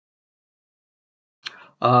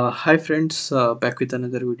Hi friends, back with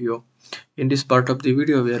another video. In this part of the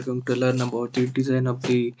video, we are going to learn about the design of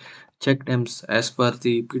the check dams as per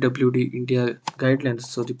the PWD India guidelines.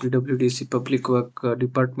 So the PWD is the Public Work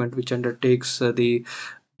Department which undertakes the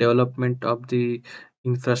development of the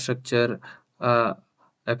infrastructure uh,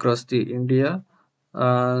 across the India.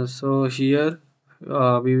 So here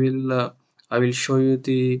we will I will show you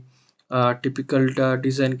the typical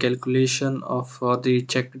design calculation of the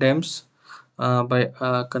check dams by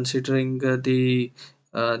considering the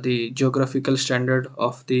geographical standard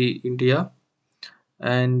of the India,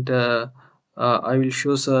 and I will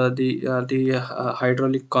show the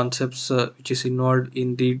hydraulic concepts which is involved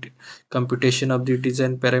in the computation of the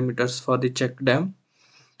design parameters for the check dam.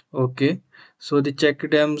 Okay, so the check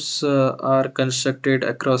dams are constructed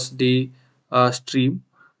across the stream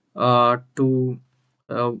to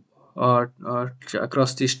uh,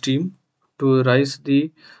 across the stream to rise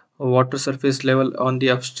the water surface level on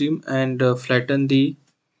the upstream and flatten the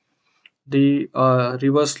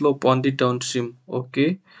river slope on the downstream.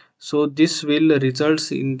 Okay, so this will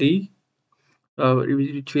results in the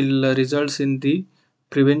which will results in the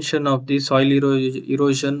prevention of the soil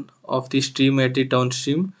erosion of the stream at the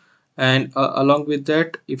downstream. And along with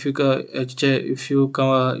that, if you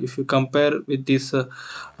compare with this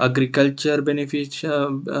agriculture benefit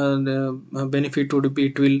would be,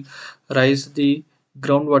 it will rise the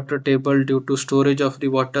groundwater table due to storage of the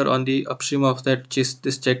water on the upstream of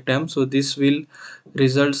this check dam. So this will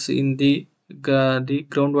results in the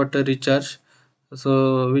groundwater recharge,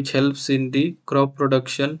 so which helps in the crop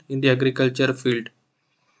production in the agriculture field.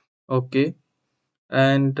 Okay,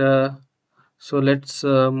 and so let's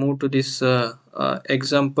move to this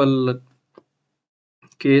example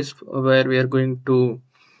case where we are going to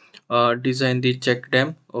design the check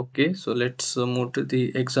dam. Okay, so let's move to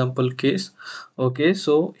the example case. Okay,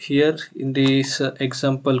 so here in this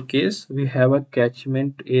example case we have a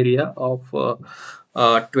catchment area of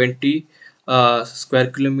 20 square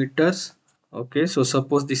kilometers. Okay, so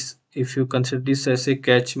suppose this, if you consider this as a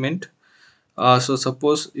catchment, so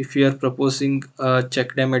suppose if we are proposing a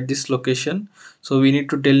check dam at this location, so we need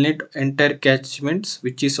to delineate entire catchments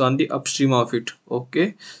which is on the upstream of it.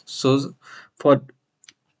 Okay, so for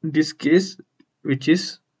this case, which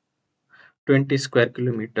is 20 square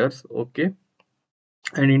kilometers. Okay,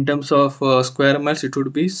 and in terms of square miles, it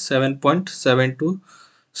would be 7.72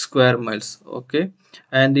 square miles. Okay,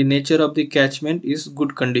 and the nature of the catchment is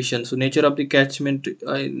good condition. So nature of the catchment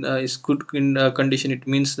is good in condition. It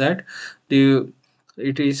means that the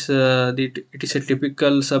it is a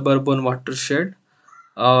typical suburban watershed,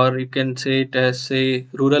 or you can say it as a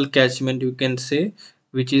rural catchment, you can say,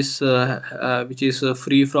 which is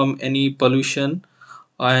free from any pollution,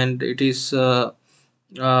 and it is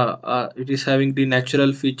having the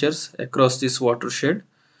natural features across this watershed.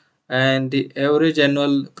 And the average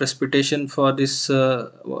annual precipitation for this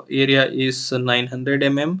area is 900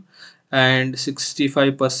 mm, and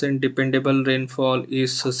 65% dependable rainfall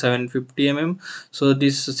is 750 mm. So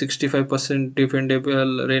this 65%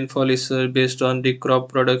 dependable rainfall is based on the crop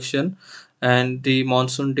production and the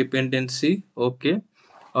monsoon dependency. Okay,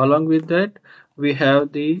 along with that, we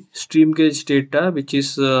have the stream gauge data which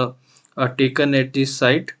is taken at this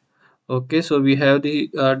site. Okay, so we have the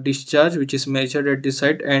discharge which is measured at the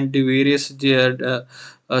site, and the various stage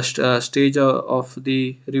of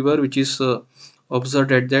the river which is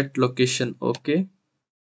observed at that location. Okay,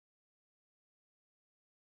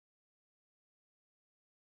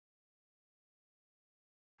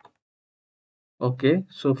 okay,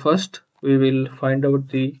 so first we will find out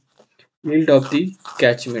the yield of the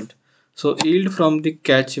catchment. So yield from the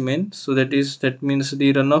catchment, so that means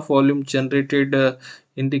the runoff volume generated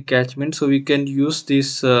in the catchment. So we can use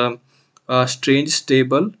this strange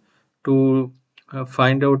table to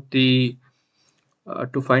find out the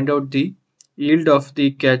yield of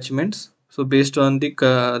the catchments, so based on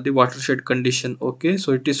the watershed condition. Okay,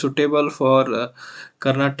 so it is suitable for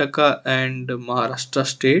Karnataka and Maharashtra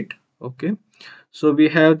state. Okay, so we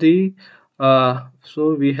have this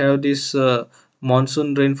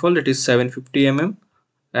monsoon rainfall, it is 750 mm,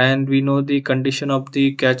 and we know the condition of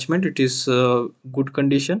the catchment, it is good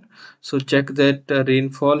condition. So check that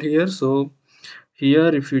rainfall here. So here,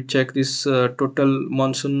 if you check this total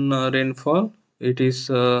monsoon rainfall, it is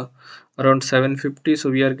around 750. So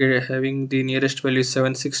we are having the nearest value is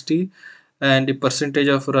 760, and the percentage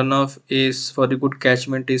of runoff is for the good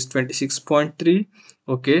catchment is 26.3.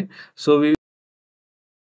 Okay, so we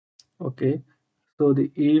okay. So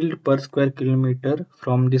the yield per square kilometer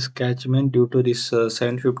from this catchment due to this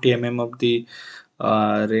 750 mm of the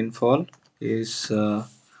rainfall is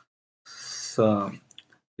s-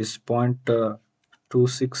 is 0.0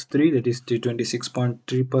 263, that is the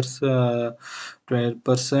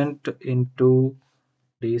 26.3% into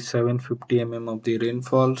the 750 mm of the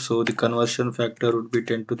rainfall. So the conversion factor would be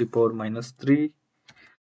 10 to the power minus 3.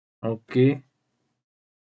 Okay.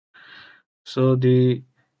 So the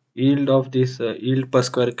yield of this yield per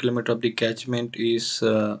square kilometer of the catchment is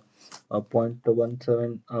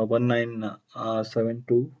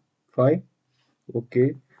 0.19725.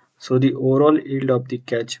 Okay. So the overall yield of the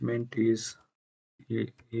catchment is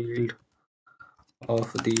yield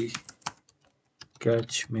of the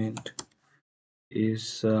catchment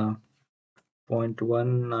is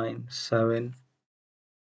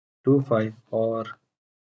 0.19725, or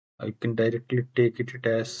I can directly take it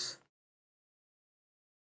as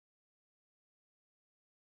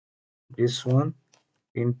this one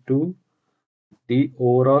into the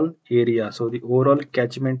overall area. So the overall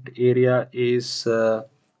catchment area is 20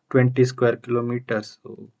 square kilometers.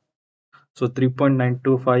 So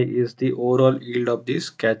 3.925 is the overall yield of this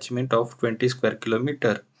catchment of 20 square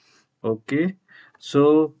kilometer. Okay.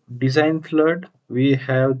 So design flood, we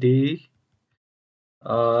have the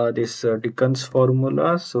this Dickens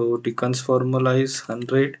formula. So Dickens formula is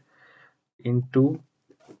 100 into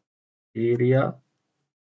area,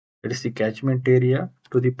 that is the catchment area,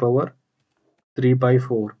 to the power 3 by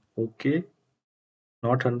 4. Okay,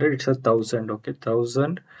 not 100, it's 1000. Okay,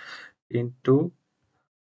 1000 into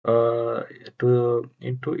uh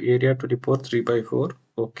into area to the power 3 by 4.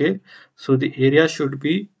 Okay, so the area should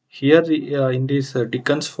be here, in this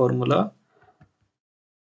Dickens formula.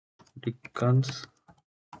 Dickens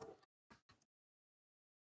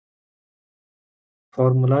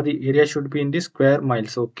formula, the area should be in the square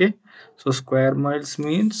miles. Okay, so square miles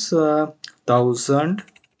means 1000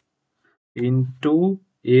 into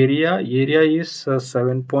area is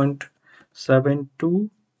 7.72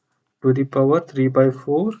 to the power 3 by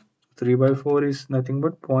 4. 3 by 4 is nothing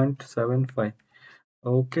but 0.75.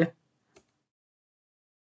 Okay,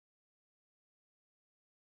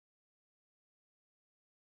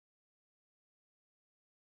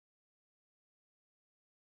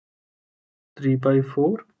 3 by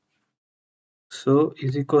 4, so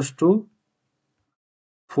is equals to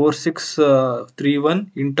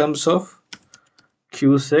 4631 in terms of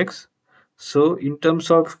q sex. So in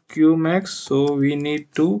terms of q max, so we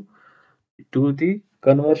need to do the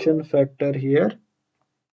conversion factor here.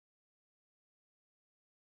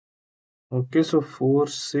 Okay, so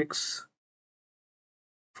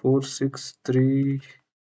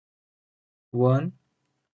 4631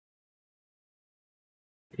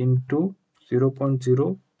 into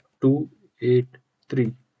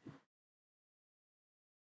 0.0283.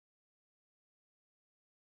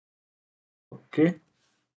 Okay,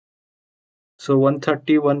 so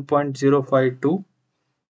 131.052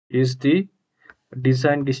 is the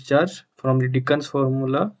design discharge from the Dickens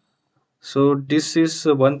formula. So this is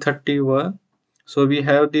 131. So we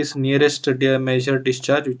have this nearest measure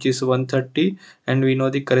discharge, which is 130, and we know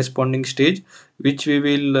the corresponding stage, which we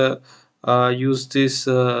will use this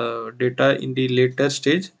data in the later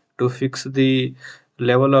stage to fix the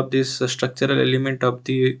level of this structural element of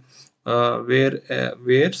the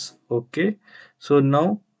wares. Okay, so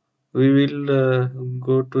now we will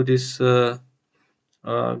go to this one,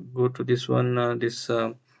 this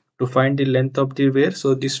to find the length of the wear.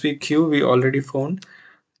 So this week q we already found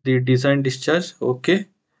the design discharge. Okay,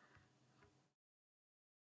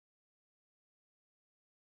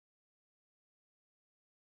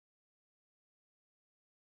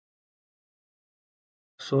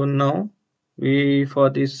 so now we, for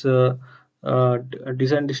this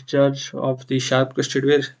design discharge of the sharp crested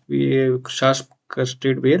ware, we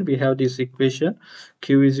have this equation: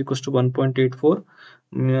 q is equals to 1.84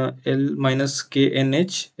 l minus k n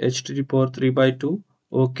h to the power 3 by 2.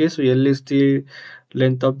 Okay, so l is the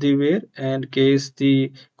length of the ware and k is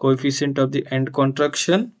the coefficient of the end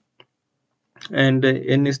contraction, and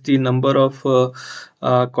n is the number of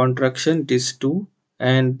contraction, it is 2,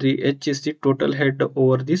 and the h is the total head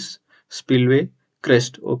over this spillway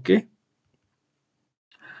crest. Okay,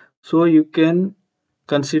 so you can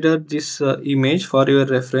consider this image for your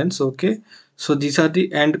reference. Okay, so these are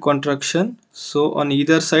the end contraction. So on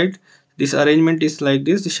either side, this arrangement is like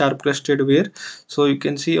this, the sharp crested ware. So you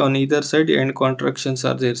can see on either side the end contractions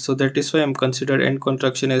are there, so that is why I'm considered end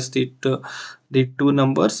contraction as the two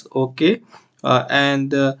numbers. Okay,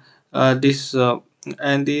 and this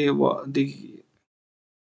and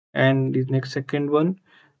the next second one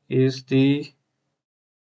is the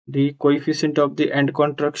coefficient of the end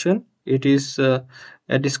contraction. It is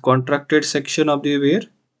at this contracted section of the ware.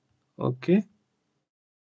 Okay,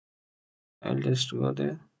 I'll just go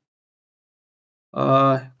there.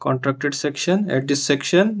 contracted section. At this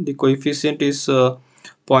section the coefficient is zero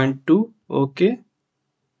point 0.2. Okay,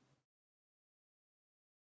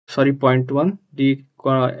 sorry, 0.1, the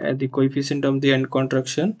coefficient of the end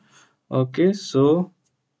contraction. Okay, so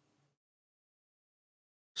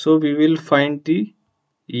we will find the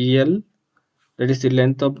L, that is the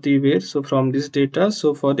length of the wave. So from this data,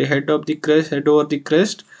 so for the head of the crest, head over the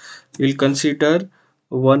crest, we'll consider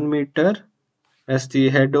 1 meter as the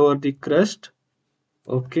head over the crest.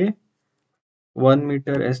 Okay, 1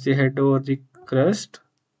 meter as the head over the crest,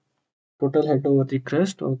 total head over the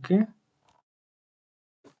crest. Okay,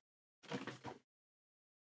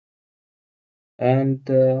 and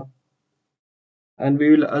we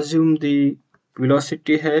will assume the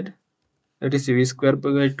velocity head, that is v square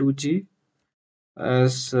by 2g,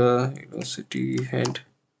 as velocity head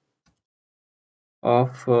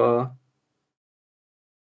of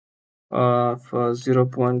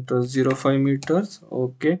 0.05 meters.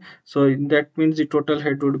 Okay, so in that means the total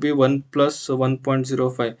head would be 1 plus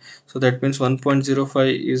 1.05. So that means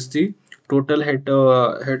 1.05 is the total head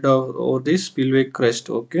of over this spillway crest.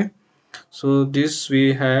 Okay, so this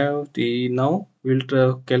we have the, now we'll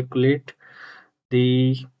calculate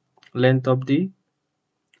the length of the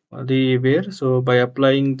where. So by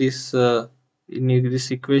applying this in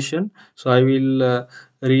this equation, so I will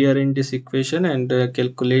rearrange this equation and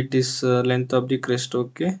calculate this length of the crest.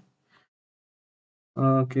 Okay,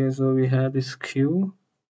 okay, so we have this q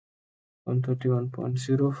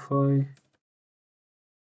 131.05.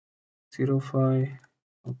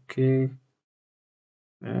 Okay,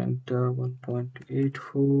 and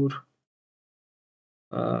 1.84.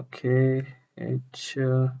 Okay, h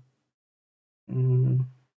mm,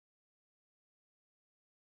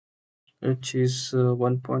 h is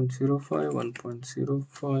 1.05,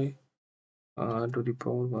 1.05 to the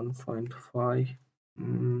power 1.5,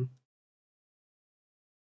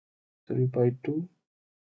 3 by 2.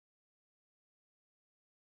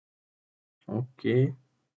 Okay.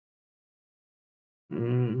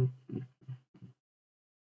 Mm,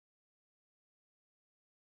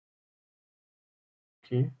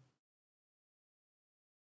 okay.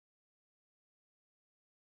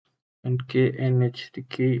 And knh, the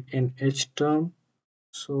knh term.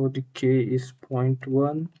 So the k is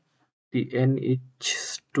 0.1, the n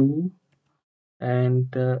is 2,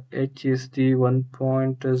 and h is the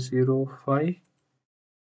 1.05.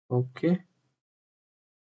 Okay.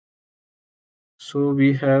 So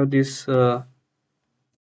we have this.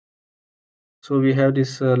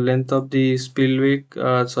 Length of the spillway,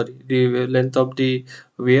 sorry, the length of the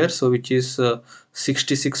weir, so which is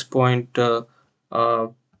 66 point,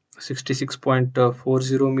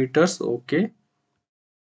 66.40 meters. Okay,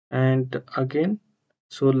 and again,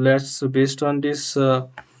 so let's, based on this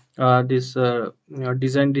design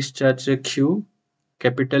discharge q,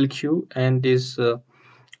 capital Q, and this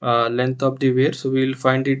length of the weir, so we will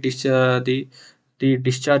find the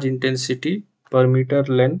discharge intensity per meter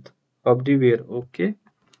length of the weir. Okay,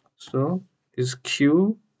 so this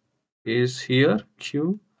q is here,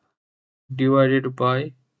 q divided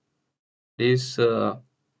by this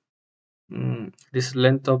this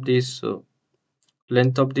length of this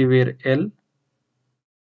length of the weir L.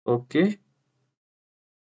 Okay,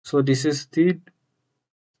 so this is the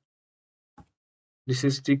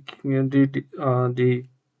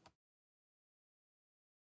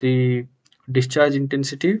discharge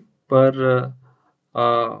intensity per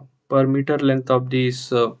per meter length of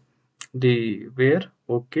this the weir.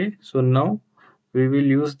 Okay, so now we will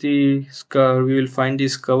use we will find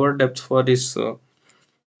this cover depth for this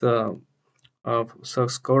the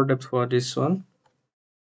cover depth for this one.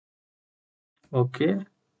 Okay,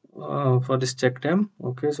 for this check dam.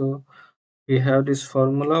 Okay, so we have this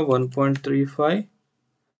formula 1.35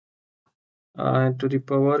 to the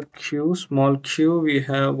power q, small q, we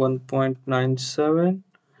have 1.97.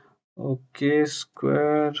 Okay,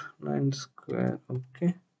 square 9 square.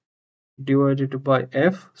 Okay, divided by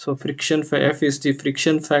f. So friction f is the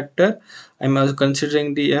friction factor. I'm also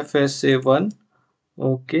considering the f as a 1.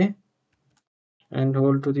 Okay, and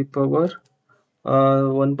whole to the power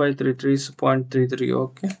 1 by 3 is 0.33.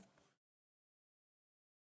 Okay,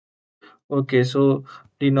 okay, so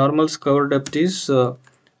the normal cover depth is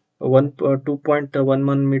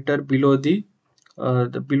 2.11 meter below the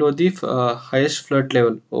highest flood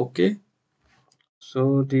level. Okay,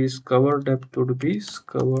 so this cover depth would be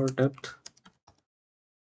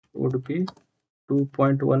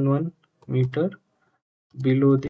 2.11 meter below the